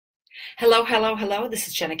Hello, hello, hello. This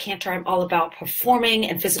is Jenna Cantor. I'm all about performing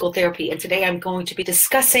and physical therapy. And today I'm going to be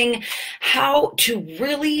discussing how to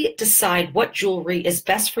really decide what jewelry is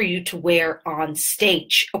best for you to wear on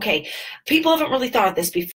stage. Okay, people haven't really thought of this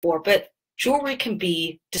before, but jewelry can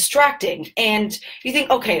be distracting. And you think,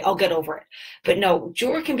 okay, I'll get over it. But no,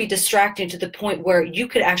 jewelry can be distracting to the point where you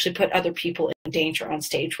could actually put other people in danger on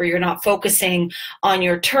stage, where you're not focusing on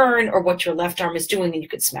your turn or what your left arm is doing, and you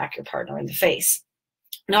could smack your partner in the face.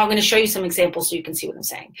 Now I'm going to show you some examples so you can see what I'm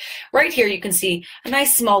saying. Right here, you can see a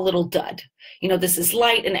nice small little dud. You know, this is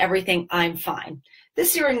light and everything, I'm fine.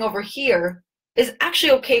 This earring over here is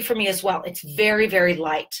actually okay for me as well. It's very, very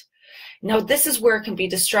light. Now this is where it can be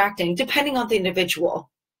distracting depending on the individual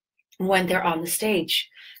when they're on the stage.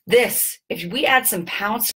 This, if we add some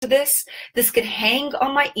pounds to this could hang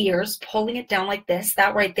on my ears, pulling it down like this.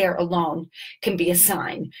 That right there alone can be a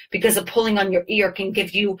sign, because a pulling on your ear can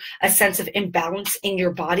give you a sense of imbalance in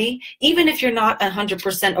your body. Even if you're not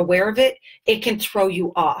 100% aware of it, it can throw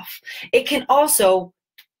you off. It can also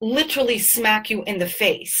literally smack you in the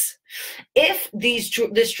face. If this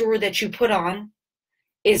jewelry that you put on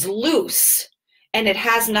is loose and it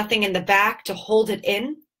has nothing in the back to hold it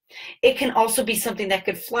in, it can also be something that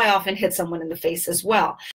could fly off and hit someone in the face as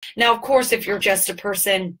well. Now, of course, if you're just a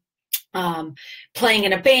person playing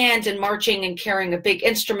in a band and marching and carrying a big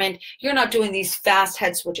instrument, you're not doing these fast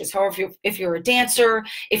head switches. However, if you're a dancer,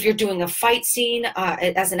 if you're doing a fight scene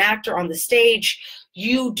as an actor on the stage,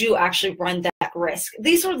 you do actually run that risk.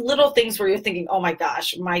 These are little things where you're thinking, oh my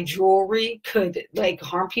gosh, my jewelry could like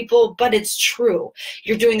harm people, but it's true.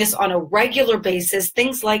 You're doing this on a regular basis.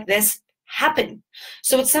 Things like this happen.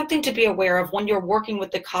 So it's something to be aware of when you're working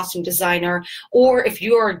with the costume designer, or if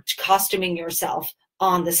you're costuming yourself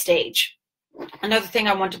on the stage. Another thing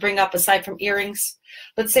I want to bring up aside from earrings,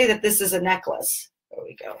 let's say that this is a necklace. There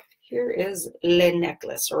we go. Here is le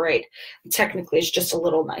necklace, all right? Technically, it's just a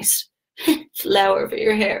little nice flower for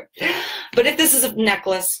your hair. But if this is a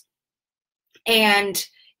necklace and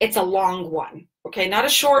it's a long one, okay, not a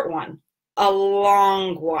short one, a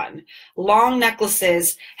long one. Long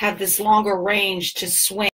necklaces have this longer range to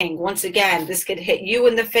swing. Once again, this could hit you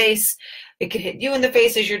in the face. It could hit you in the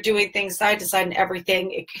face as you're doing things side to side and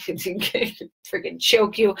everything. It could freaking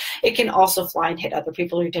choke you. It can also fly and hit other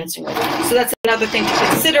people you're dancing with. So that's another thing to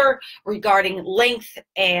consider regarding length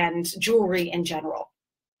and jewelry in general.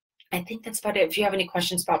 I think that's about it. If you have any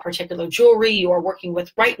questions about particular jewelry you are working with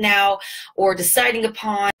right now or deciding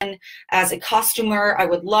upon as a costumer, I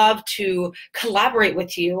would love to collaborate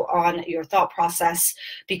with you on your thought process,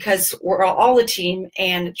 because we're all a team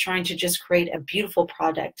and trying to just create a beautiful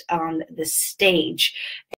product on the stage.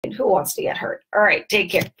 And who wants to get hurt? All right, take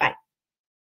care. Bye.